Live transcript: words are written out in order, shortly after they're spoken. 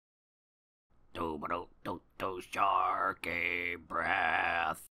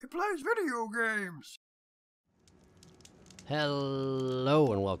SharkyBreath. He plays video games.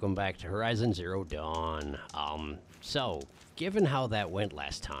 Hello and welcome back to Horizon Zero Dawn. So, given how that went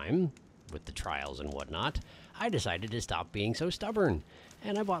last time, with the trials and whatnot, I decided to stop being so stubborn.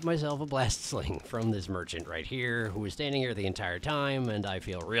 And I bought myself a blast sling from this merchant right here, who was standing here the entire time, and I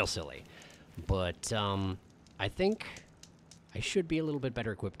feel real silly. But, I think I should be a little bit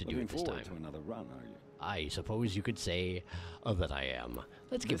better equipped to do it this time. To another run, are you? I suppose you could say that I am.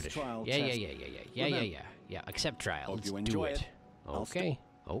 Let's give it a shot. Yeah. Accept trial. Let's do it. Okay.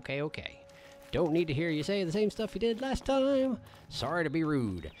 Don't need to hear you say the same stuff you did last time. Sorry to be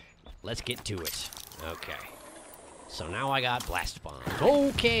rude. Let's get to it. Okay. So now I got blast bombs.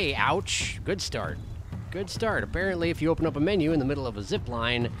 Okay, ouch. Good start. Good start. Apparently, if you open up a menu in the middle of a zip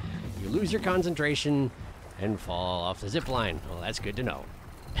line, you lose your concentration and fall off the zip line. Well, that's good to know.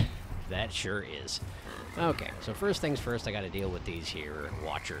 That sure is. Okay, so first things first, I gotta deal with these here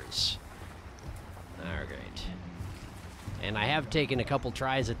watchers. Alright. And I have taken a couple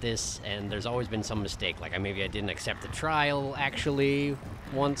tries at this, and there's always been some mistake. Like, maybe I didn't accept the trial, actually,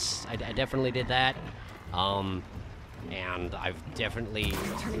 once. I definitely did that. And I've definitely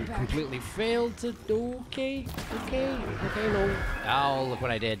completely failed to... Okay, no. Oh, look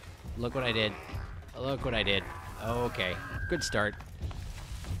what I did. Look what I did. Okay, good start.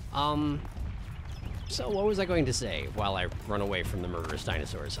 So what was I going to say while I run away from the murderous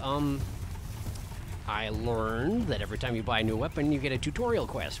dinosaurs? I learned that every time you buy a new weapon, you get a tutorial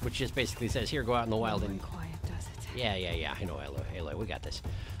quest, which just basically says, here, go out in the wild and... quiet, does it? Yeah, I know, Aloy, we got this.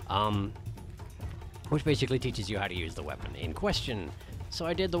 Which basically teaches you how to use the weapon in question. So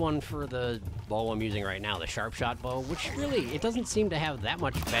I did the one for the bow I'm using right now, the sharp shot bow, which really, it doesn't seem to have that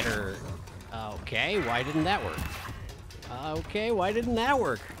much better... Okay, why didn't that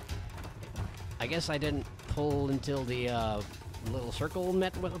work? I guess I didn't pull until the little circle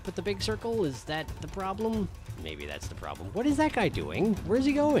met up with the big circle. Is that the problem? Maybe that's the problem. What is that guy doing? Where's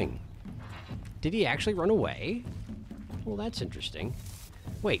he going? Did he actually run away? Well, that's interesting.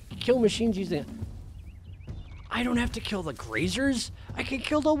 Wait, kill machines using... I don't have to kill the grazers. I can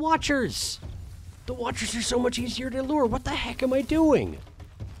kill the watchers. The watchers are so much easier to lure. What the heck am I doing?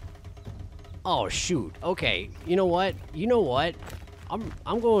 Oh, shoot. Okay, you know what? I'm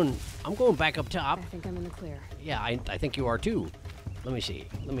going back up top. I think I'm in the clear. Yeah, I think you are too. Let me see.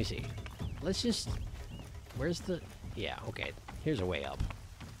 Let's just... Where's the... Yeah, okay. Here's a way up.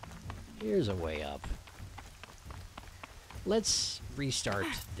 Let's restart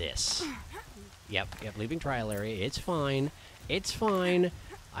this. Yep, leaving trial area. It's fine.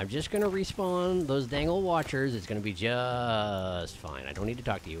 I'm just going to respawn those dang old watchers. It's going to be just fine. I don't need to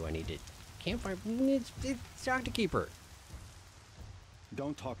talk to you. I need to... Campfire... It's talk to keeper.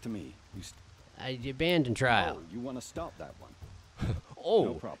 Don't talk to me. I abandoned trial. Oh, you want to stop that one? Oh,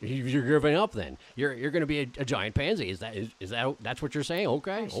 no problem. You're giving up then. You're going to be a giant pansy. Is that's what you're saying?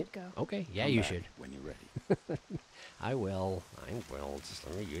 Okay. I should go. Okay. Yeah, Come you back should. when you're ready. I will. Just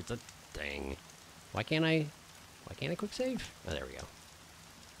let me use the thing. Why can't I quick save? Oh, there we go.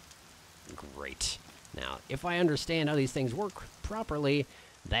 Great. Now, if I understand how these things work properly,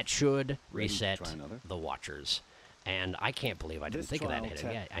 that should reset the watchers. And I can't believe I didn't think of that ahead.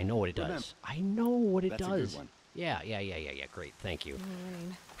 Yeah, I know what it does. I know what it does. Yeah. Great, thank you.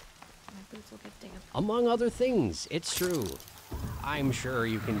 My boots will get damp. Among other things, it's true. I'm sure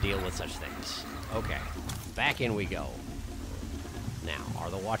you can deal with such things. Okay, back in we go. Now, are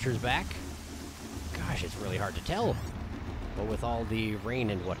the watchers back? Gosh, it's really hard to tell. But with all the rain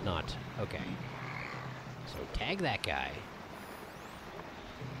and whatnot. Okay. So tag that guy.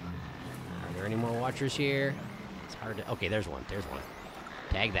 Are there any more watchers here? It's hard to... Okay, there's one.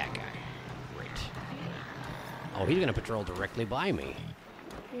 Tag that guy. Great. Oh, he's going to patrol directly by me.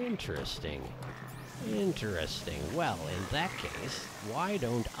 Interesting. Well, in that case, why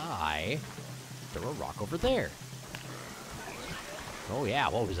don't I throw a rock over there? Oh, yeah,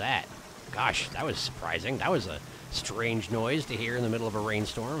 what was that? Gosh, that was surprising. That was a strange noise to hear in the middle of a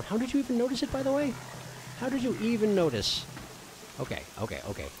rainstorm. How did you even notice it, by the way? How did you even notice? Okay.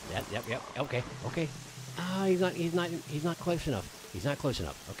 Yep, okay. Ah, he's not close enough.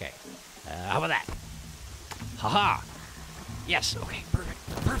 Okay. How about that? Haha. Yes, okay,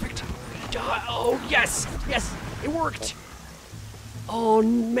 perfect. Oh, yes, it worked. Oh,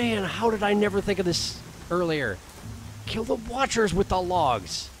 man, how did I never think of this earlier? Kill the watchers with the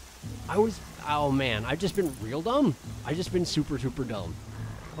logs. Oh, man, I've just been real dumb. I've just been super dumb.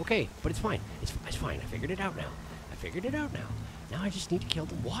 Okay, but it's fine. It's fine. I figured it out now. Now I just need to kill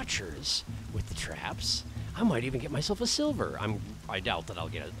the watchers with the traps. I might even get myself a silver. I doubt that I'll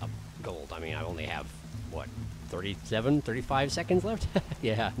get a gold. I mean, I only have, what, 37, 35 seconds left?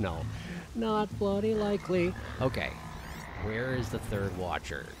 Yeah, no. Not bloody likely. Okay. Where is the third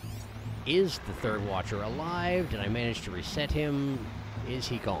watcher? Is the third watcher alive? Did I manage to reset him? Is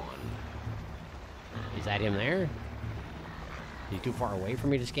he gone? Is that him there? Is he too far away for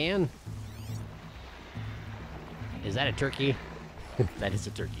me to scan? Is that a turkey? That is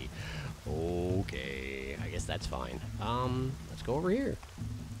a turkey. Okay, I guess that's fine. Let's go over here.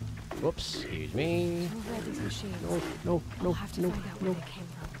 Whoops, excuse me. Override these machines. No, We'll have to find out where they came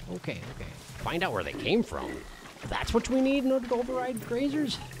from. Okay. Find out where they came from. That's what we need in order to override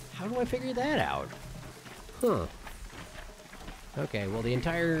grazers? How do I figure that out? Huh. Okay, well, the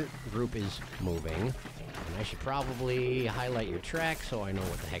entire group is moving. And I should probably highlight your track so I know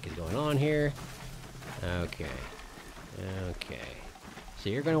what the heck is going on here. Okay. So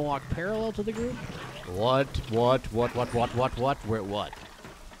you're going to walk parallel to the group? What? Where, what?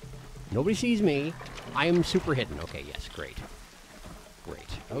 Nobody sees me. I am super hidden. Okay, yes, great.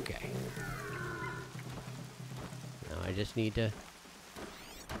 Okay. Now I just need to...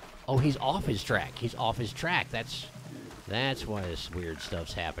 Oh, he's off his track. That's why this weird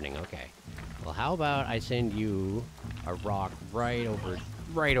stuff's happening. Okay. Well, how about I send you a rock right over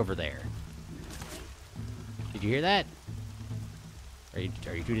there. Did you hear that? Are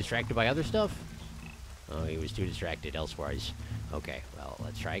you too distracted by other stuff? Oh, he was too distracted elsewhere. Okay, well,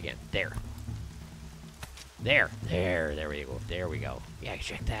 let's try again. There we go. Yeah,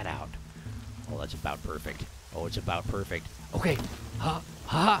 check that out. Oh, that's about perfect. Oh, it's about perfect. Okay.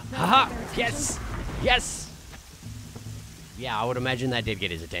 Yes! Yeah, I would imagine that did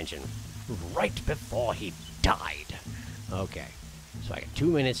get his attention. Right before he died. Okay. So I got 2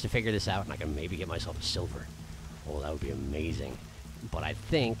 minutes to figure this out, and I can maybe get myself a silver. Oh, that would be amazing. But I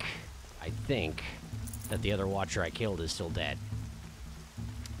think that the other watcher I killed is still dead.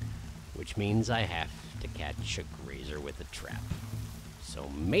 Which means I have to catch a grazer with a trap. So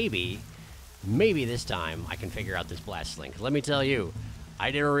maybe this time I can figure out this blast sling. 'Cause let me tell you,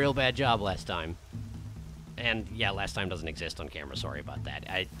 I did a real bad job last time. And yeah, last time doesn't exist on camera, sorry about that.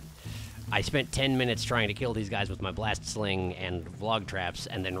 I spent 10 minutes trying to kill these guys with my blast sling and vlog traps,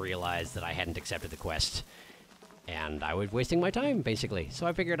 and then realized that I hadn't accepted the quest. And I was wasting my time, basically. So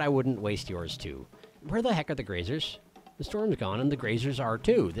I figured I wouldn't waste yours, too. Where the heck are the grazers? The storm's gone, and the grazers are,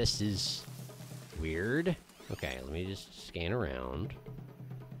 too. This is weird. Okay, let me just scan around.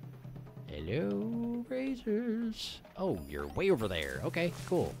 Hello, grazers. Oh, you're way over there. Okay,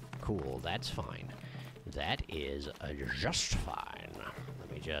 cool. That's fine. That is just fine.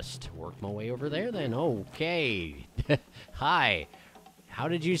 Let me just work my way over there, then. Okay. Hi. How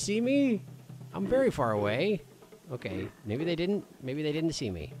did you see me? I'm very far away. Okay, maybe they didn't see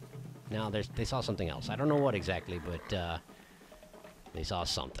me. No, they saw something else. I don't know what exactly, but they saw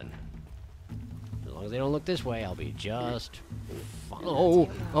something. As long as they don't look this way, I'll be just fine.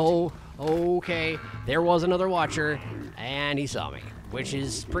 Oh, okay. There was another watcher, and he saw me, which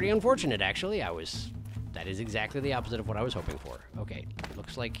is pretty unfortunate, actually. That is exactly the opposite of what I was hoping for. Okay,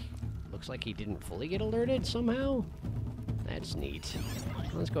 looks like he didn't fully get alerted somehow. That's neat.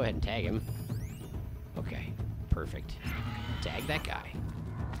 Let's go ahead and tag him. Okay. Perfect. Tag that guy.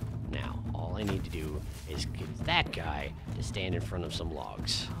 Now, all I need to do is get that guy to stand in front of some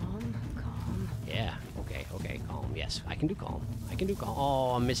logs. Calm. Yeah, okay, calm. Yes, I can do calm.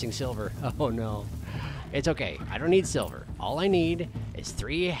 Oh, I'm missing silver. Oh, no. It's okay. I don't need silver. All I need is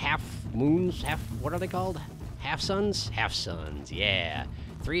 3 half moons, what are they called? Half suns? Half suns, yeah.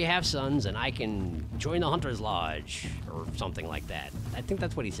 3 half suns, and I can join the Hunter's Lodge, or something like that. I think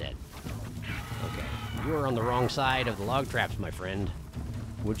that's what he said. Okay. You are on the wrong side of the log traps, my friend.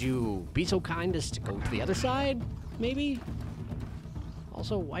 Would you be so kind as to go to the other side, maybe?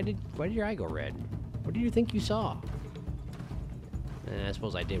 Also, why did your eye go red? What did you think you saw? I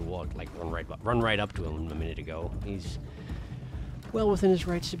suppose I did run right up to him a minute ago. He's well within his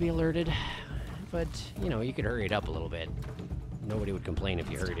rights to be alerted. But, you know, you could hurry it up a little bit. Nobody would complain if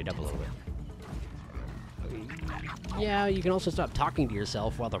you hurried it up a little bit. Yeah, you can also stop talking to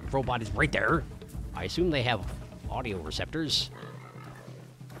yourself while the robot is right there. I assume they have audio receptors.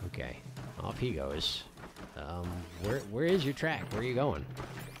 Okay, off he goes. Where is your track? Where are you going?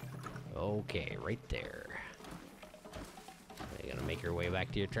 Okay, right there. Are you gonna make your way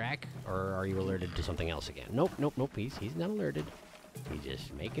back to your track, or are you alerted to something else again? Nope. He's not alerted. He's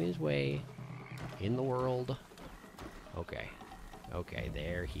just making his way in the world. Okay,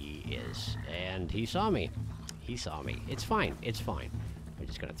 there he is, and he saw me. It's fine. I'm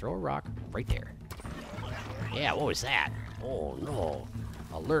just gonna throw a rock right there. Yeah, what was that? Oh no,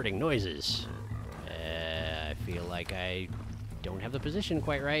 alerting noises. I feel like I don't have the position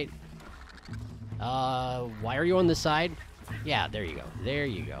quite right. Why are you on this side? Yeah, there you go. There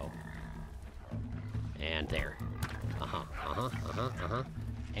you go. And there.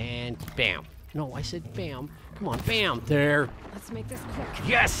 And bam. No, I said bam. Come on, bam. There. Let's make this quick.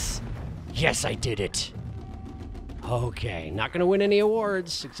 Yes! Yes, I did it. Okay, not gonna win any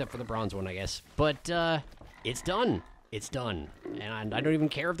awards, except for the bronze one, I guess. But, it's done. It's done. And I don't even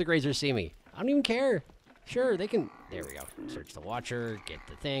care if the grazers see me. I don't even care. Sure, they can... There we go. Search the watcher, get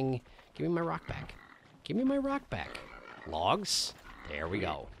the thing. Give me my rock back. Give me my rock back. Logs. There we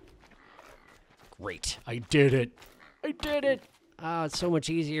go. Great. I did it. I did it. Ah, it's so much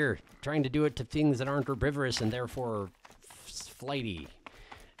easier trying to do it to things that aren't herbivorous and therefore flighty.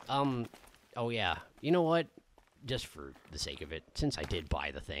 Oh yeah. You know what? Just for the sake of it, since I did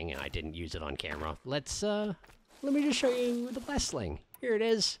buy the thing and I didn't use it on camera, let me just show you the blast sling. Here it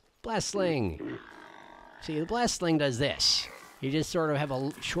is. Blast sling. See, the blast sling does this. You just sort of have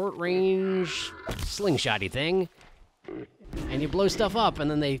a short-range slingshotty thing, and you blow stuff up,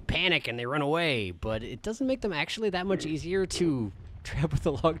 and then they panic and they run away. But it doesn't make them actually that much easier to trap with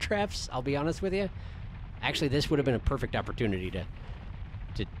the log traps, I'll be honest with you. Actually, this would have been a perfect opportunity to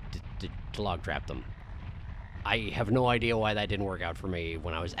log trap them. I have no idea why that didn't work out for me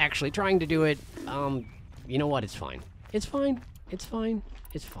when I was actually trying to do it. You know what? It's fine. It's fine. It's fine.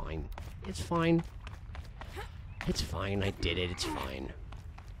 It's fine. It's fine. It's fine. I did it. It's fine.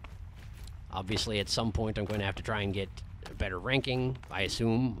 Obviously, at some point, I'm going to have to try and get a better ranking, I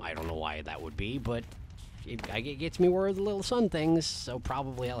assume. I don't know why that would be, but it gets me where the little sun things, so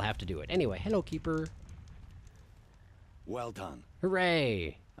probably I'll have to do it. Anyway, hello, Keeper. Well done.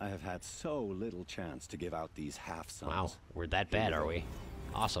 Hooray! I have had so little chance to give out these half-suns. Wow, we're that bad, are we?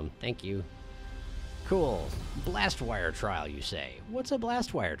 Awesome. Thank you. Cool. Blast wire trial, you say? What's a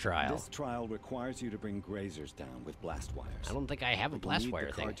blast wire trial? This trial requires you to bring grazers down with blast wires. I don't think I have a blast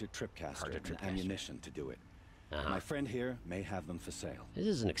wire thing. You need the tripcaster and ammunition to do it. My friend here may have them for sale. This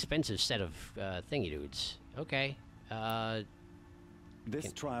is an expensive set of thingy dudes. Okay.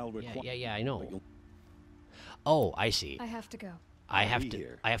 This trial requires... Yeah, I know. Oh, I see. I have to go. I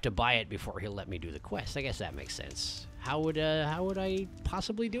have to buy it before he'll let me do the quest. I guess that makes sense. How would I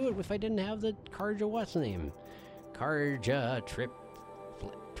possibly do it if I didn't have the Karja what's the name? Karja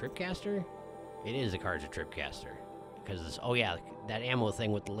Tripcaster? It is a Karja Tripcaster. Because oh yeah, that ammo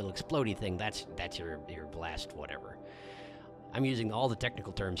thing with the little explodey thing, that's your blast whatever. I'm using all the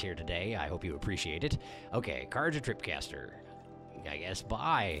technical terms here today. I hope you appreciate it. Okay, Karja Tripcaster. I guess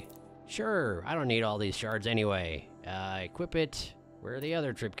buy. Sure, I don't need all these shards anyway. Equip it where the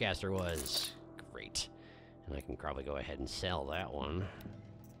other Tripcaster was. Great. And I can probably go ahead and sell that one.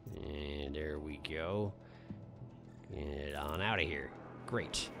 And there we go. Get on out of here.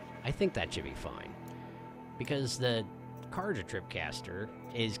 Great. I think that should be fine. Because the Karja Tripcaster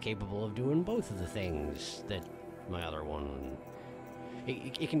is capable of doing both of the things that my other one...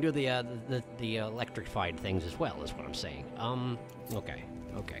 It can do the electrified things as well, is what I'm saying. Okay,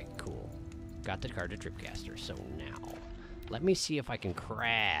 cool. Got the Karja Tripcaster, so now... Let me see if I can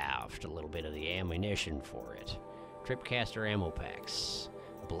craft a little bit of the ammunition for it. Tripcaster ammo packs.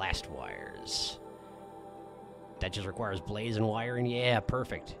 Blast wires. That just requires blaze and wiring? Yeah,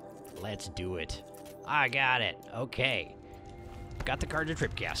 perfect. Let's do it. I got it. Okay. Got the Karja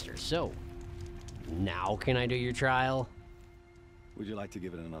Tripcaster. So, now can I do your trial? Would you like to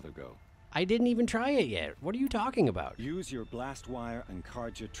give it another go? I didn't even try it yet. What are you talking about? Use your blast wire and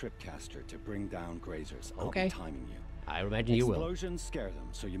Karja Tripcaster to bring down grazers. Okay. I'll be timing you. I imagine you will. Explosions scare them,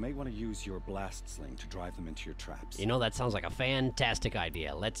 so you may want to use your blast sling to drive them into your traps. You know, that sounds like a fantastic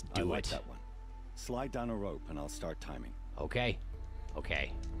idea. Let's do it. I like that one. Slide down a rope and I'll start timing. Okay.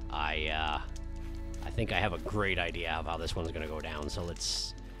 Okay. I think I have a great idea of how this one's going to go down, so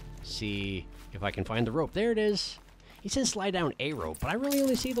let's see if I can find the rope. There it is. He says slide down a rope, but I really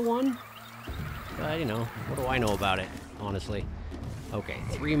only see the one. But, you know, what do I know about it, honestly? Okay,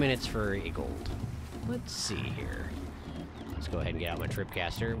 3 minutes for a gold. Let's see here. Let's go ahead and get out my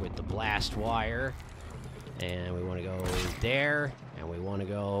Tripcaster with the blast wire. And we want to go there, and we want to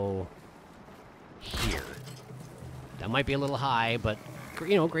go here. That might be a little high, but,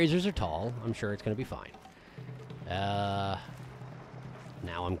 you know, grazers are tall. I'm sure it's going to be fine. Now,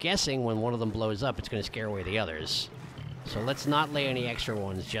 I'm guessing when one of them blows up, it's going to scare away the others. So let's not lay any extra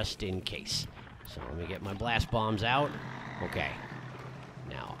ones just in case. So let me get my blast bombs out. Okay.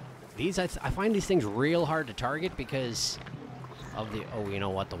 Now, these I find these things real hard to target because of the... Oh, you know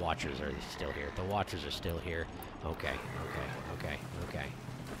what? The Watchers are still here. The Watchers are still here. Okay.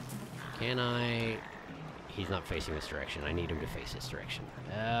 Can I... He's not facing this direction. I need him to face this direction.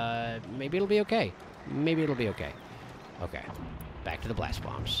 Maybe it'll be okay. Maybe it'll be okay. Okay. Back to the blast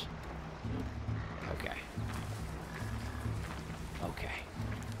bombs. Okay. Okay.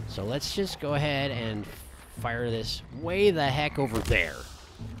 So let's just go ahead and fire this way the heck over there.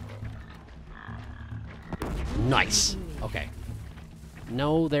 Nice. Okay.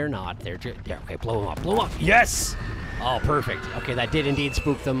 No, they're not. They're okay, blow them up. Blow them up. Yes! Oh, perfect. Okay, that did indeed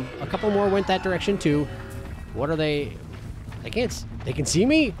spook them. A couple more went that direction, too. What are they? They can't. They can see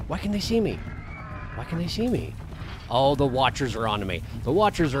me? Why can they see me? Why can they see me? Oh, the watchers are onto me. The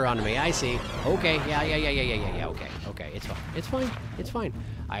watchers are onto me. I see. Okay. Yeah. Okay. It's fine. It's fine. It's fine.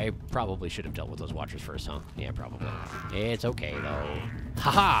 I probably should have dealt with those watchers first, huh? Yeah, probably. It's okay, though.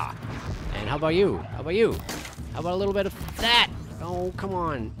 Haha! And how about you? How about you? How about a little bit of that? Oh, come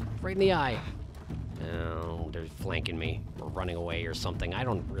on. Right in the eye. Oh, they're flanking me or running away or something. I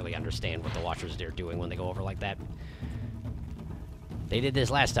don't really understand what the watchers are doing when they go over like that. They did this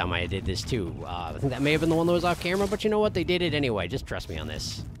last time I did this too. I think that may have been the one that was off camera, but you know what? They did it anyway. Just trust me on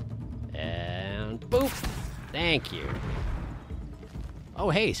this. And boop. Thank you. Oh,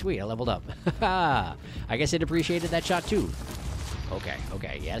 hey, sweet. I leveled up. I guess it appreciated that shot too.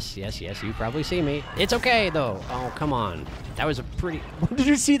 Okay. Yes. You probably see me. It's okay, though. Oh, come on. That was a pretty... Did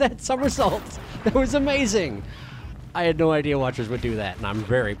you see that somersault? That was amazing. I had no idea watchers would do that, and I'm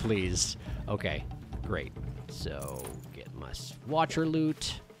very pleased. Okay, great. So, get my watcher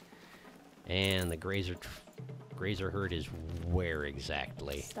loot. And the grazer herd is where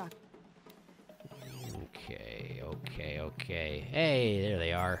exactly? Stuck. Okay. Hey, there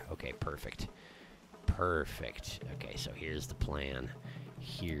they are. Okay, perfect. Okay, so here's the plan.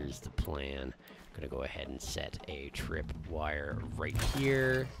 I'm gonna go ahead and set a trip wire right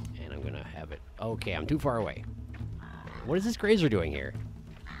here, and I'm gonna have it... Okay, I'm too far away. What is this grazer doing here?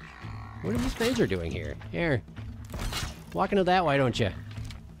 Here. Walk into that, why don't you?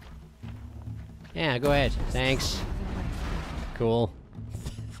 Yeah, go ahead. Thanks. Cool.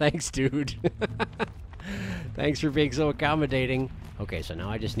 Thanks, dude. Thanks for being so accommodating. Okay, so now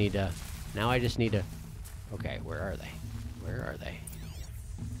I just need to... Okay, where are they?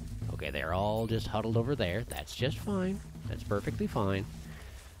 Okay, they're all just huddled over there. That's just fine. That's perfectly fine.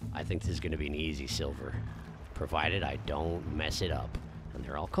 I think this is going to be an easy silver, provided I don't mess it up. And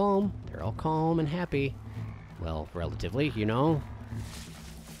they're all calm. They're all calm and happy. Well, relatively, you know.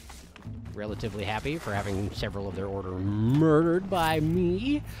 Relatively happy for having several of their order murdered by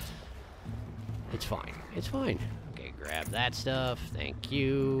me. It's fine. It's fine. Okay, grab that stuff. Thank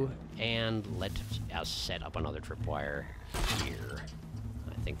you. And let us set up another tripwire here.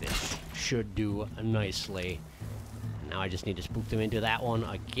 I think this should do nicely. Now I just need to spook them into that one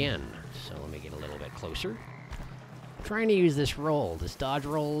again. So let me get a little bit closer. I'm trying to use this dodge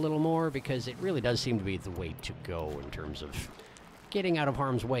roll a little more, because it really does seem to be the way to go in terms of getting out of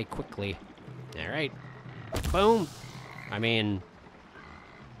harm's way quickly. All right. Boom.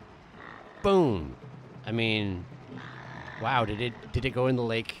 Boom. Wow, did it go in the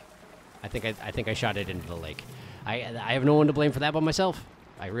lake? I think I shot it into the lake. I have no one to blame for that but myself.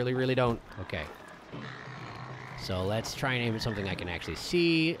 I really don't. Okay. So let's try and aim at something I can actually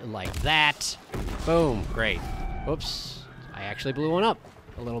see, like that. Boom. Great. Oops. I actually blew one up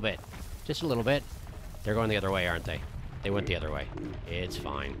a little bit. Just a little bit. They're going the other way, aren't they? They went the other way. It's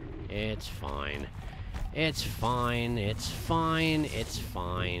fine. It's fine. It's fine. It's fine. It's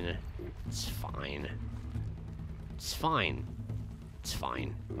fine. It's fine. It's fine. It's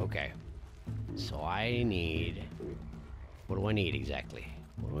fine. Okay. So I need... What do I need exactly?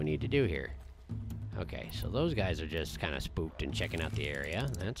 What do I need to do here? Okay, so those guys are just kind of spooked and checking out the area.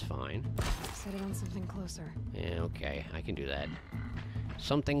 That's fine. Set it on something closer. Yeah, okay. I can do that.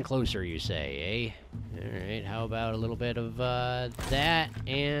 Something closer, you say, eh? Alright, how about a little bit of that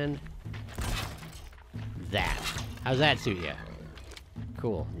and that? How's that suit you?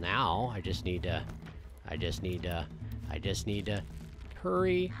 Cool. Now, I just need to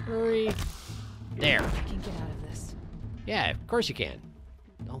hurry. There. I can get out of this. Yeah, of course you can.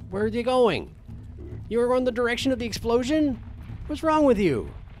 Oh, where are you going? You were going the direction of the explosion? What's wrong with you?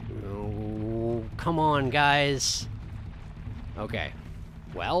 Oh, come on, guys. Okay.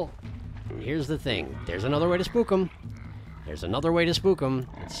 Well, here's the thing. There's another way to spook them.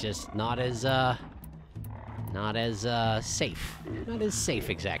 It's just not as safe. Not as safe,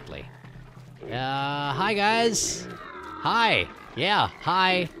 exactly. Hi, guys. Hi. Yeah,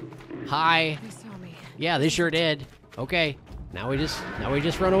 hi. They saw me. Yeah, they sure did. Okay. Now we just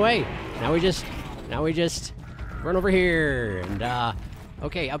run away. Now we just run over here. And,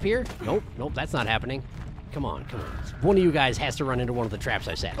 okay, up here? Nope, that's not happening. Come on. One of you guys has to run into one of the traps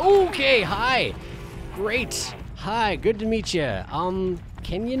I set. Okay, hi. Great. Hi, good to meet you.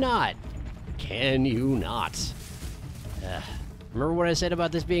 Can you not? Can you not? Remember what I said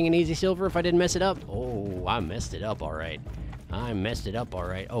about this being an easy silver if I didn't mess it up? Oh, I messed it up all right. I messed it up all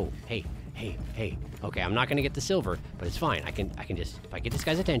right. Oh, hey. Okay, I'm not gonna get the silver, but it's fine. I can just, if I get this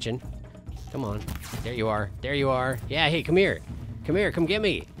guy's attention. Come on. There you are. There you are. Yeah, hey, come here. Come here, come get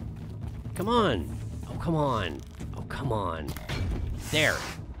me. Come on. Oh, come on. Oh, come on. There.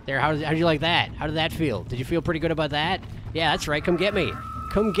 There, how'd you like that? How did that feel? Did you feel pretty good about that? Yeah, that's right, come get me.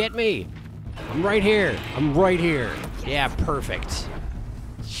 Come get me. I'm right here. I'm right here. Yeah, perfect.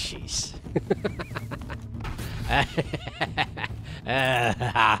 Jeez.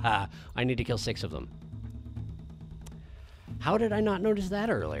 I need to kill 6 of them. How did I not notice that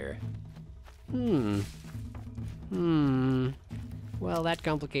earlier? Well, that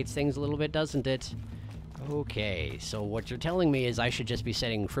complicates things a little bit, doesn't it? Okay, so what you're telling me is I should just be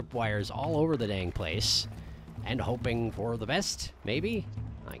setting tripwires all over the dang place and hoping for the best, maybe?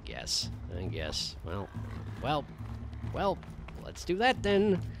 I guess. Well, let's do that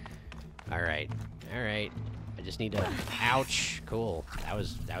then. All right. I just need to, ouch, cool. That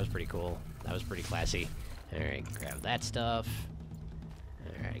was pretty cool. That was pretty classy. All right, grab that stuff.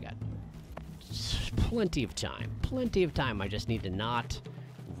 All right, I got plenty of time. I just need to not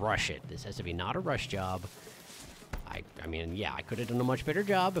rush it. This has to be not a rush job. I mean, yeah, I could have done a much better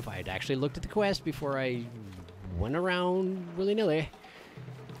job if I had actually looked at the quest before I went around willy-nilly,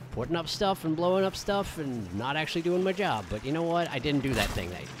 putting up stuff and blowing up stuff and not actually doing my job. But you know what? I didn't do that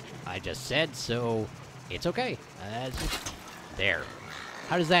thing that I just said, so it's okay. There.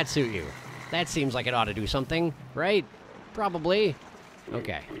 How does that suit you? That seems like it ought to do something, right? Probably.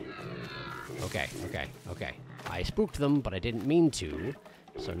 Okay. I spooked them, but I didn't mean to.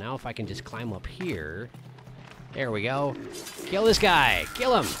 So now if I can just climb up here. There we go. Kill this guy.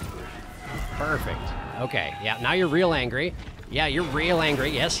 Kill him. Perfect. Okay, yeah, now you're real angry. Yeah, you're real angry.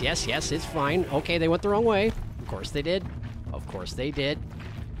 Yes, it's fine. Okay, they went the wrong way. Of course they did.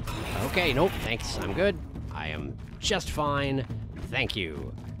 Okay, nope, thanks. I'm good. I am just fine. Thank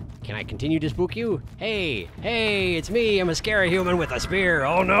you. Can I continue to spook you? Hey, it's me. I'm a scary human with a spear.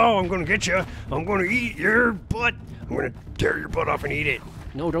 Oh no, I'm gonna get you. I'm gonna eat your butt. I'm gonna tear your butt off and eat it.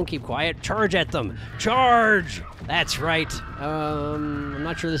 No, don't keep quiet. Charge at them. Charge! That's right. I'm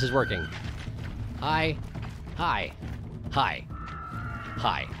not sure this is working. Hi.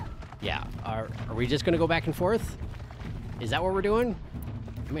 Yeah, are we just gonna go back and forth? Is that what we're doing?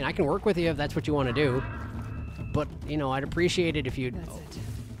 I mean, I can work with you if that's what you want to do. But, you know, I'd appreciate it if you'd... That's it.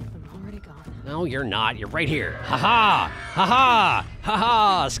 I'm already gone. No, you're not. You're right here. Ha-ha!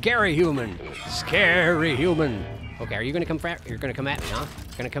 Scary human. Okay, are you gonna come you're gonna come at me, huh?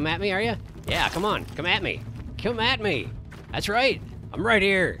 Gonna come at me, are you? Yeah, come on. Come at me. That's right. I'm right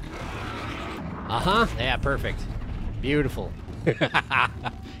here. Yeah, perfect. Beautiful.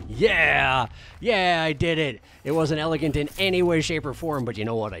 Yeah, I did it. It wasn't elegant in any way, shape, or form, but you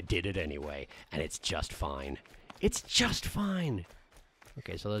know what? I did it anyway, and it's just fine. Okay,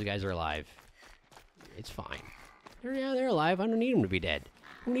 so those guys are alive. It's fine. They're alive. I don't need them to be dead.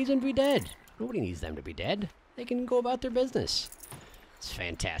 Who needs them to be dead? Nobody needs them to be dead. They can go about their business. It's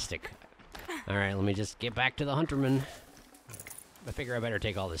fantastic. All right, let me just get back to the Hunterman. I figure I better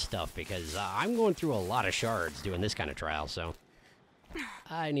take all this stuff because I'm going through a lot of shards doing this kind of trial, so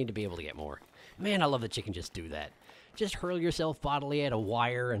I need to be able to get more. Man, I love that you can just do that. Just hurl yourself bodily at a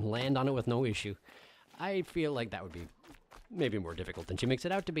wire and land on it with no issue. I feel like that would be maybe more difficult than she makes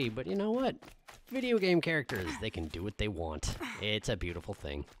it out to be, but you know what? Video game characters, they can do what they want. It's a beautiful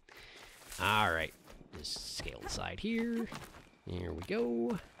thing. All right, just scale the side here. Here we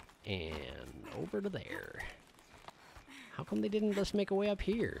go. And over to there. How come they didn't just make a way up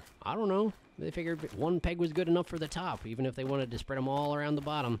here? I don't know. They figured one peg was good enough for the top, even if they wanted to spread them all around the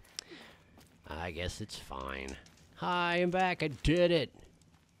bottom. I guess it's fine. Hi, I'm back. I did it.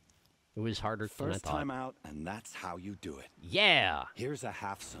 It was harder than I thought. First time out, and that's how you do it. Yeah. Here's a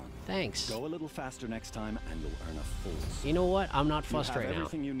half sun. Thanks. Go a little faster next time, and you'll earn a full sun. You know what? I'm not fussed right now. You have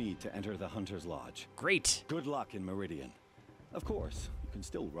everything you need to enter the Hunter's Lodge. Great. Good luck in Meridian. Of course, you can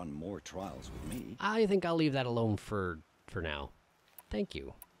still run more trials with me. I think I'll leave that alone for now. Thank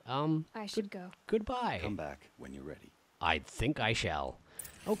you. I should go. Goodbye. Come back when you're ready. I think I shall.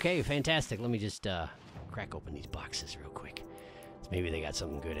 Okay, fantastic. Let me just crack open these boxes real quick. Maybe they got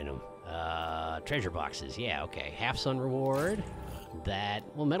something good in them. Treasure boxes. Yeah, okay. Half sun reward.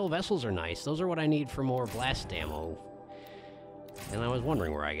 Well, metal vessels are nice. Those are what I need for more blast ammo. And I was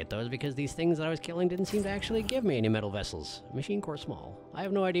wondering where I get those because these things that I was killing didn't seem to actually give me any metal vessels. Machine core small. I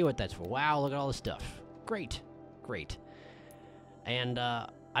have no idea what that's for. Wow, look at all this stuff. Great. And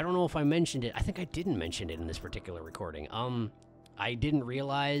I don't know if I mentioned it. I think I didn't mention it in this particular recording. I didn't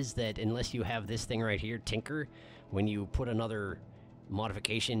realize that unless you have this thing right here, Tinker, when you put another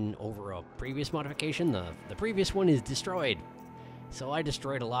modification over a previous modification, the previous one is destroyed. So I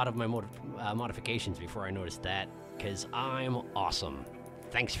destroyed a lot of my modifications before I noticed that, because I'm awesome.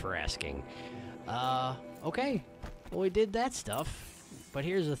 Thanks for asking. Okay. Well, we did that stuff. But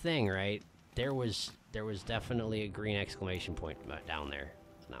here's the thing, right? There was definitely a green exclamation point down there.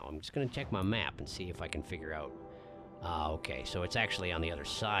 Now, I'm just going to check my map and see if I can figure out... okay, so it's actually on the other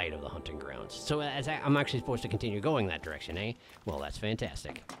side of the hunting grounds. So I'm actually supposed to continue going that direction, eh? Well, that's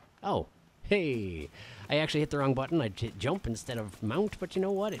fantastic. Oh, hey! I actually hit the wrong button. I jump instead of mount, but you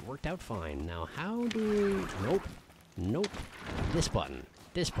know what? It worked out fine. Now, how do we... Nope. Nope. This button.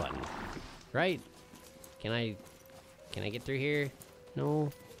 This button. Right? Can I get through here?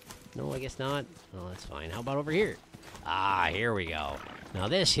 No? No, I guess not. Oh, that's fine. How about over here? Ah, here we go. Now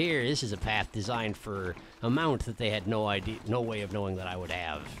this is a path designed for a mount that they had no way of knowing that I would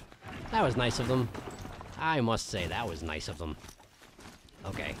have. That was nice of them. I must say, that was nice of them.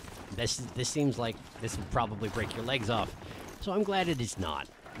 Okay, this seems like this would probably break your legs off. So I'm glad it is not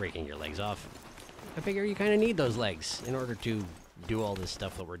breaking your legs off. I figure you kind of need those legs in order to do all this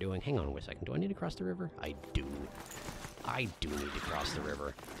stuff that we're doing. Hang on a second. Do I need to cross the river? I do. I do need to cross the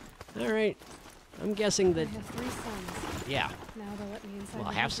river. All right. I'm guessing that... I have 3 sons. Yeah. Now they'll let me inside. Well,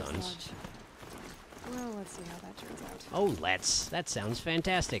 I have sons. Well, let's see how that turns out. Oh, let's. That sounds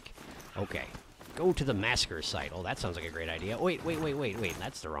fantastic. Okay. Go to the massacre site. Oh, that sounds like a great idea. Wait.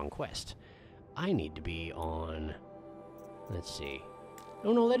 That's the wrong quest. I need to be on... Let's see.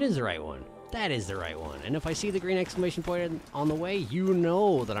 Oh, no, that is the right one. That is the right one. And if I see the green exclamation point on the way, you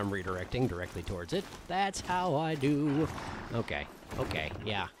know that I'm redirecting directly towards it. That's how I do. Okay. Okay.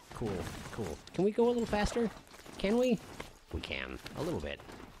 Yeah. Cool. Cool. Can we go a little faster? Can we? We can. A little bit.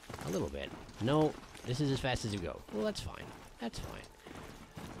 A little bit. No. This is as fast as you go. Well, that's fine. That's fine.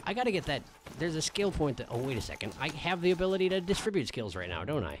 I gotta get that... There's a skill point that... Oh, wait a second. I have the ability to distribute skills right now,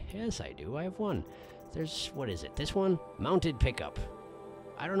 don't I? Yes, I do. I have one. There's... What is it? This one? Mounted pickup.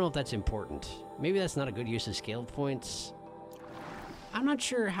 I don't know if that's important. Maybe that's not a good use of skill points. I'm not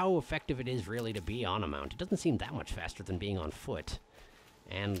sure how effective it is really to be on a mount. It doesn't seem that much faster than being on foot.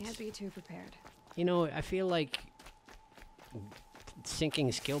 And... Can't be too prepared. You know, I feel like...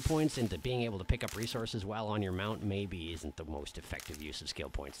 sinking skill points into being able to pick up resources while on your mount maybe isn't the most effective use of skill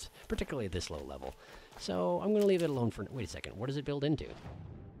points, particularly at this low level. So I'm going to leave it alone for... Wait a second, what does it build into?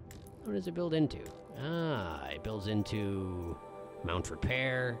 What does it build into? Ah, it builds into mount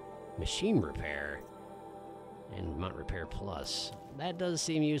repair, machine repair, and mount repair plus. That does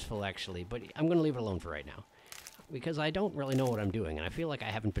seem useful actually, but I'm going to leave it alone for right now. Because I don't really know what I'm doing, and I feel like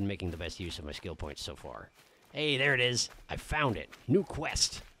I haven't been making the best use of my skill points so far. Hey, there it is. I found it. New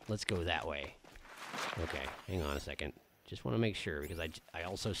quest. Let's go that way. Okay, hang on a second. Just want to make sure, because I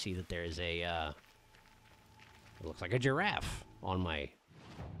also see that there is a, it looks like a giraffe on my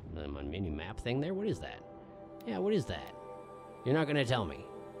mini-map thing there. What is that? Yeah, what is that? You're not going to tell me.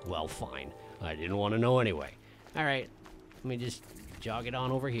 Well, fine. I didn't want to know anyway. All right, let me just jog it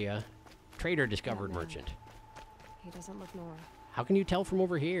on over here. Trader discovered merchant. He doesn't look normal. How can you tell from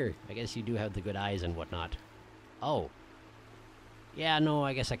over here? I guess you do have the good eyes and whatnot. Oh. Yeah, no,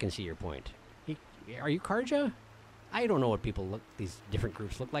 I guess I can see your point. Are you Karja? I don't know what these different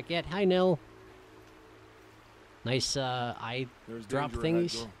groups look like yet. Hi, Nell. Nice, eye drop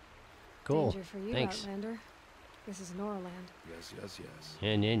thingies. Cool. Danger for you, thanks. Outlander. This is Norland. Yes.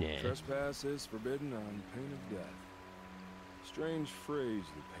 Yeah. Trespass is forbidden on pain of death. Strange phrase,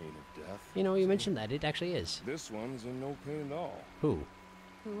 the pain of death. You know, you mentioned that. It actually is. This one's in no pain at all. Who?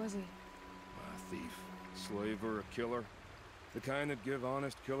 Who was he? A thief, slaver, a killer. The kind that give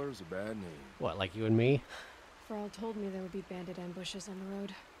honest killers a bad name. What, like you and me? Frall told me there would be bandit ambushes on the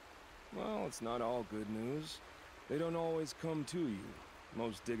road. Well, it's not all good news. They don't always come to you.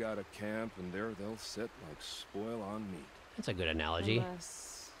 Most dig out of camp, and there they'll sit like spoil on meat. That's a good analogy.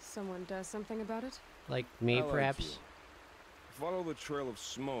 Unless someone does something about it? Like me, I like perhaps? you. Follow the trail of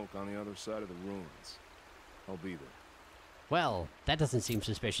smoke on the other side of the ruins. I'll be there. Well, that doesn't seem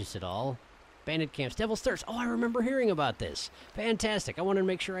suspicious at all. Bandit camps, Devil's Thirst. Oh, I remember hearing about this. Fantastic. I wanted to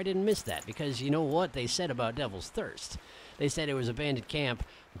make sure I didn't miss that, because you know what they said about Devil's Thirst? They said it was a bandit camp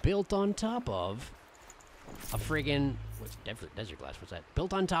built on top of a friggin'... What's desert glass? What's that?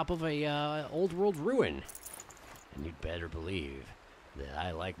 Built on top of a old world ruin. And you'd better believe that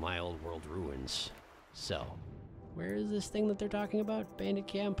I like my old world ruins. So, where is this thing that they're talking about? Bandit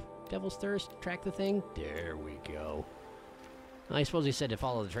camp, Devil's Thirst, track the thing? There we go. I suppose he said to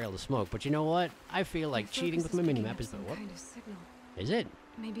follow the trail of smoke, but you know what? I feel like cheating with my minimap is... What? Kind of signal. Is it?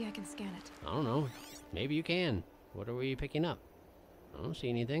 Maybe I can scan it. I don't know. Maybe you can. What are we picking up? I don't see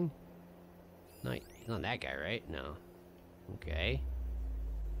anything. No, he's not that guy, right? No. Okay.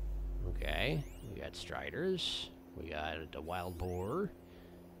 Okay. We got striders. We got a wild boar.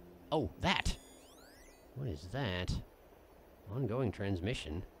 Oh, that! What is that? Ongoing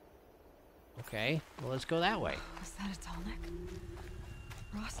transmission. Okay. Well, let's go that way. Was that a tall neck?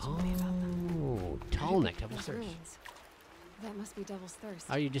 Ross told me about them. Oh, tall neck, Devil's Thirst. Ruins. That must be Devil's Thirst.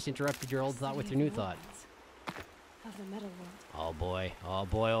 Oh, you just interrupted your old thought with your new thought. Of the metal world. Oh boy, oh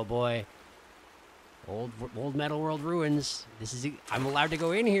boy, oh boy. Old metal world ruins. This is, I'm allowed to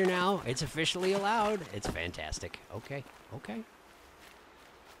go in here now. It's officially allowed. It's fantastic. Okay, okay.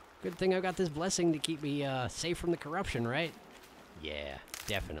 Good thing I've got this blessing to keep me safe from the corruption, right? Yeah,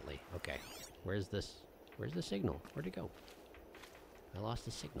 definitely. Okay. Where's the signal? Where'd it go? I lost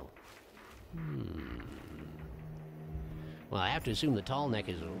the signal. Well, I have to assume the tall neck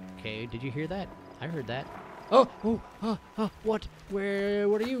is okay. Did you hear that? I heard that. Oh, what?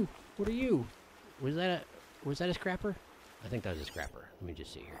 What are you? What are you? Was that a scrapper? I think that was a scrapper. Let me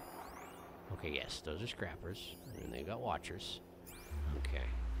just see here. Okay, yes, those are scrappers. And they got watchers. Okay.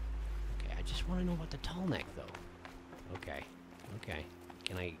 Okay, I just want to know about the tall neck, though. Okay. Okay.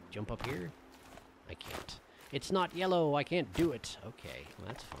 Can I jump up here? I can't. It's not yellow. I can't do it. Okay, well,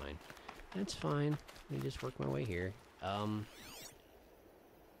 that's fine. That's fine. Let me just work my way here. The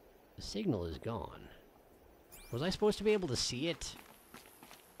signal is gone. Was I supposed to be able to see it?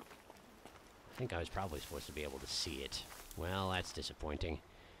 I think I was probably supposed to be able to see it. Well, that's disappointing.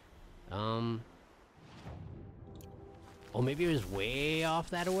 Oh, maybe it was way off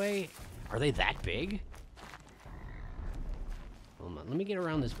that way? Are they that big? Hold on, let me get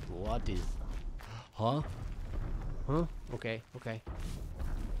around this. What is... Huh? Huh? Okay, okay.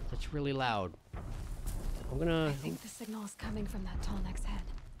 That's really loud. I think the signal is coming from that tall neck's head.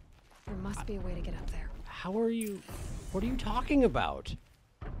 There must be a way to get up there. How are you... What are you talking about?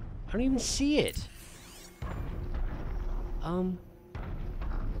 I don't even see it.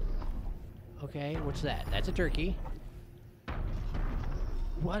 Okay, what's that? That's a turkey.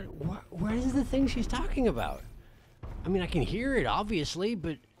 What is the thing she's talking about? I mean, I can hear it, obviously,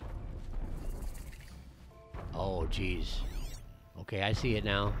 but... Oh, jeez. Okay, I see it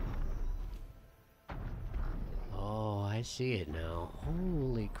now. Oh, I see it now.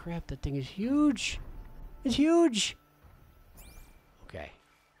 Holy crap, that thing is huge! It's huge! Okay.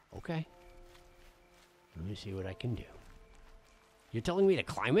 Okay. Let me see what I can do. You're telling me to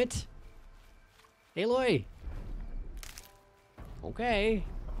climb it? Aloy! Okay.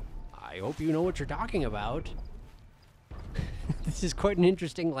 I hope you know what you're talking about. This is quite an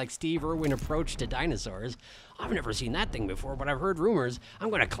interesting, like, Steve Irwin approach to dinosaurs. I've never seen that thing before, but I've heard rumors.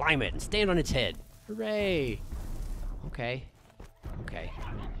 I'm gonna climb it and stand on its head. Hooray! Okay. Okay.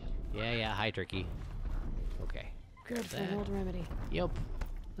 Yeah, hi, turkey. Okay. Good for an old remedy. Yep.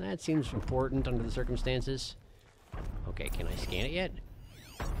 That seems important under the circumstances. Okay, can I scan it yet?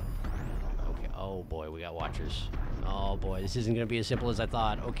 Okay, oh boy, we got watchers. Oh boy, this isn't gonna be as simple as I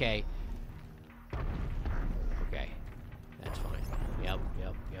thought. Okay. Okay. That's fine. Yep.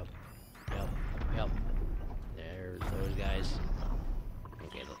 There's those guys.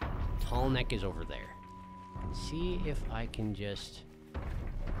 Okay, the tall neck is over there. See if I can just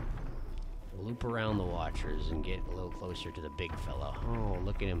loop around the watchers and get a little closer to the big fella. Oh,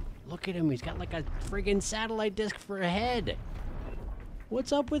 look at him. Look at him. He's got like a friggin' satellite disc for a head.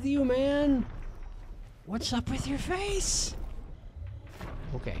 What's up with you, man? What's up with your face?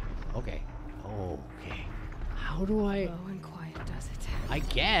 Okay. Okay. Okay. How do I... Low and quiet, does it? I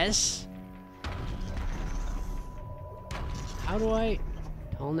guess. How do I...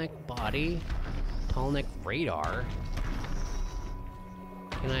 Tall neck body. Tall neck radar.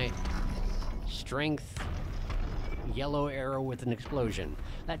 Can I... Strength. Yellow arrow with an explosion.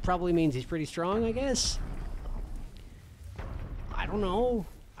 That probably means he's pretty strong, I guess? I don't know.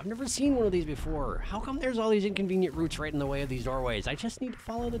 I've never seen one of these before. How come there's all these inconvenient routes right in the way of these doorways? I just need to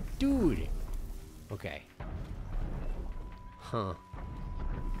follow the dude. Okay. Huh.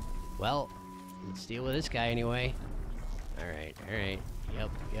 Well, let's deal with this guy anyway. Alright.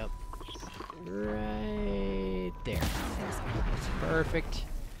 Yep. Right there. Perfect.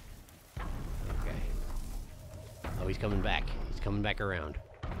 Okay. Oh, he's coming back. He's coming back around.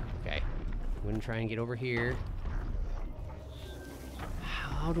 Okay. I'm gonna try and get over here.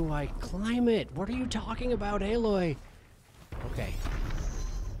 How do I climb it? What are you talking about, Aloy? Okay.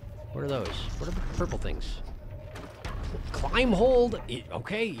 What are those? What are the purple things? Climb hold.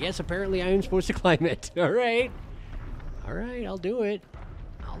 Okay, yes, apparently I am supposed to climb it. Alright. Alright, I'll do it.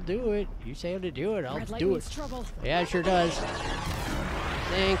 I'll do it. You say how to do it, I'll do it. Trouble. Yeah, it sure does.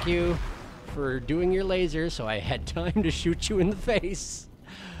 Thank you for doing your laser so I had time to shoot you in the face.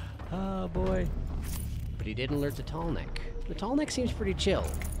 Oh, boy. But he did alert the tall neck. The tall neck seems pretty chill,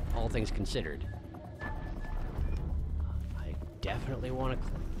 all things considered. I definitely want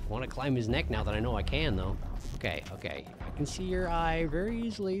to climb his neck now that I know I can, though. Okay, okay. I can see your eye very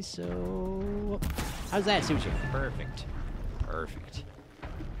easily, so... How's that suit you? Perfect. Perfect.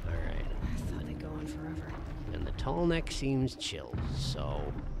 Alright. I thought they'd go on forever. And the tall neck seems chill, so...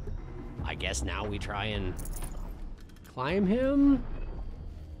 I guess now we try and... climb him?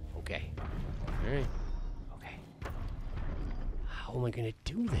 Okay. Alright. Okay. How am I gonna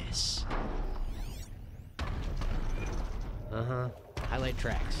do this? Uh-huh. Highlight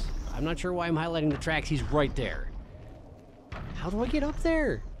tracks. I'm not sure why I'm highlighting the tracks. He's right there. How do I get up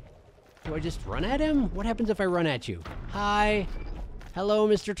there? Do I just run at him? What happens if I run at you? Hi. Hello,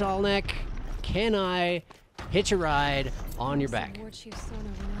 Mr. Tallneck. Can I hitch a ride on your back? War Chief Sona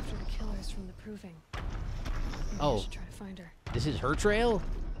went after the killers from the proving. Maybe I Oh. should try to find her. This is her trail?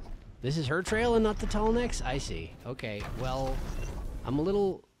 This is her trail and not the Tallnecks? I see. Okay, well, I'm a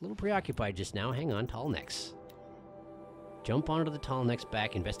little preoccupied just now. Hang on, Tallnecks. Jump onto the Tallneck's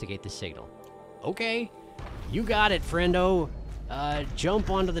back, investigate the signal. Okay, you got it, friendo.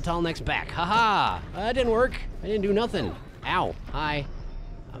 Jump onto the Tallneck's back. Haha! That didn't work. I didn't do nothing. Ow. Hi.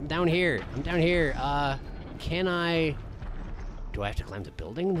 I'm down here. I'm down here. Can I... Do I have to climb the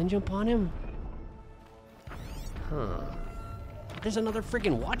building and then jump on him? Huh. There's another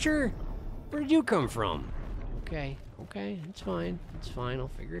freaking watcher? Where did you come from? Okay, okay, it's fine. It's fine, I'll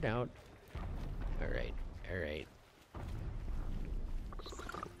figure it out. Alright, alright.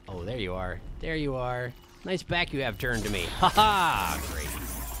 Oh, there you are. There you are. Nice back you have turned to me. Haha! Great.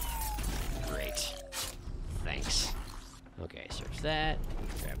 Great. Thanks. Okay, search that.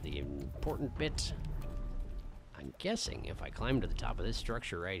 Grab the important bit. I'm guessing if I climb to the top of this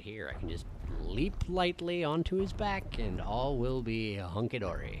structure right here, I can just leap lightly onto his back and all will be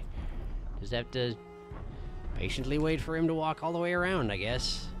hunky-dory. Just have to patiently wait for him to walk all the way around, I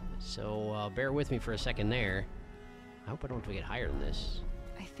guess. So bear with me for a second there. I hope I don't have to get higher than this.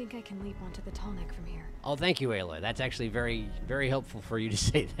 I think I can leap onto the tall neck from here. Oh, thank you, Ayla. That's actually very, very helpful for you to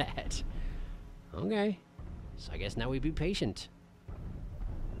say that. Okay. So I guess now we be patient.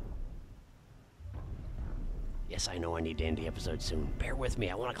 Yes, I know I need to end the episode soon. Bear with me.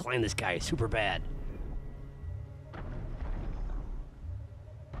 I want to climb this guy super bad.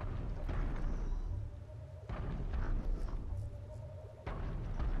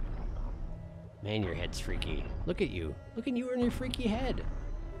 Man, your head's freaky. Look at you. Look at you and your freaky head.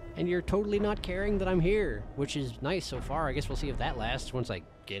 And you're totally not caring that I'm here, which is nice so far. I guess we'll see if that lasts once I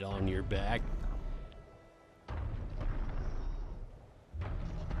get on your back.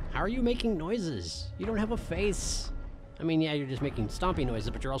 How are you making noises? You don't have a face. I mean, yeah, you're just making stompy noises,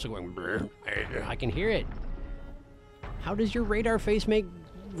 but you're also going... Brr. I can hear it. How does your radar face make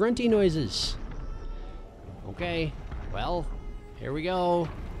grunty noises? Okay, well, here we go.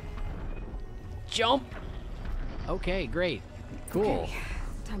 Jump! Okay, great. Cool. Okay.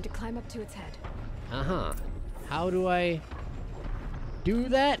 Time to climb up to its head. Uh-huh. How do I do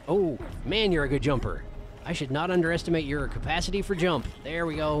that? Oh, man, you're a good jumper. I should not underestimate your capacity for jump. There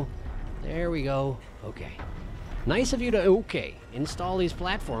we go. There we go. Okay. Nice of you to, okay, install these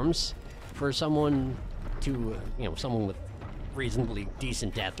platforms for someone to, someone with reasonably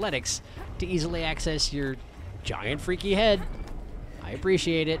decent athletics to easily access your giant freaky head. I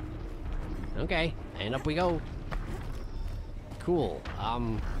appreciate it. Okay, and up we go. Cool.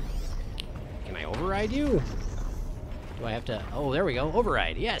 Can I override you? Do I have to? Oh, there we go.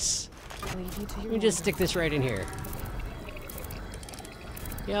 Override. Yes. Let me just stick this right in here.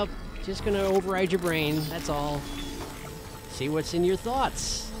 Yep. Just gonna override your brain. That's all. See what's in your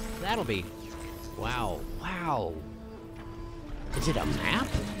thoughts. That'll be. Wow. Wow. Is it a map?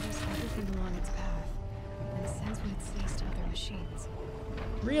 Everything along its path, and sends what it sees to other machines.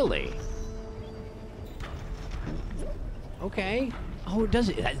 Really? Okay. Oh, does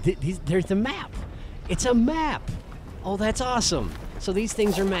it? There's the map. It's a map. Oh, that's awesome. So these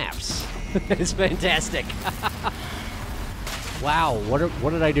things are maps. It's fantastic. Wow.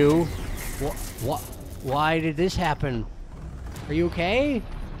 What did I do? Why did this happen? Are you okay?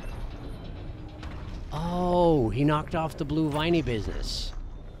 Oh, he knocked off the blue viney business.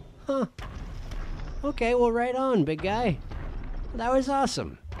 Huh. Okay, well, right on, big guy. That was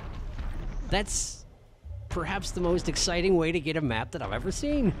awesome. That's perhaps the most exciting way to get a map that I've ever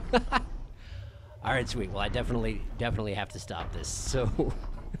seen. All right, sweet. Well, I definitely have to stop this. So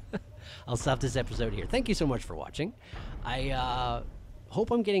I'll stop this episode here. Thank you so much for watching. I hope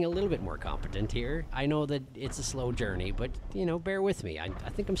I'm getting a little bit more competent here. I know that it's a slow journey, but, you know, bear with me. I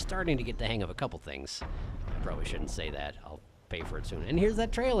think I'm starting to get the hang of a couple things. I probably shouldn't say that. I'll pay for it soon. And here's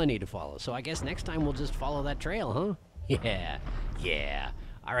that trail I need to follow, so I guess next time we'll just follow that trail, huh? Yeah.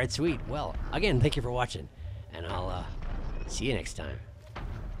 All right, sweet. Well, again, thank you for watching, and I'll see you next time.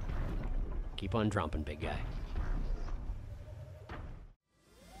 Keep on dropping, big guy.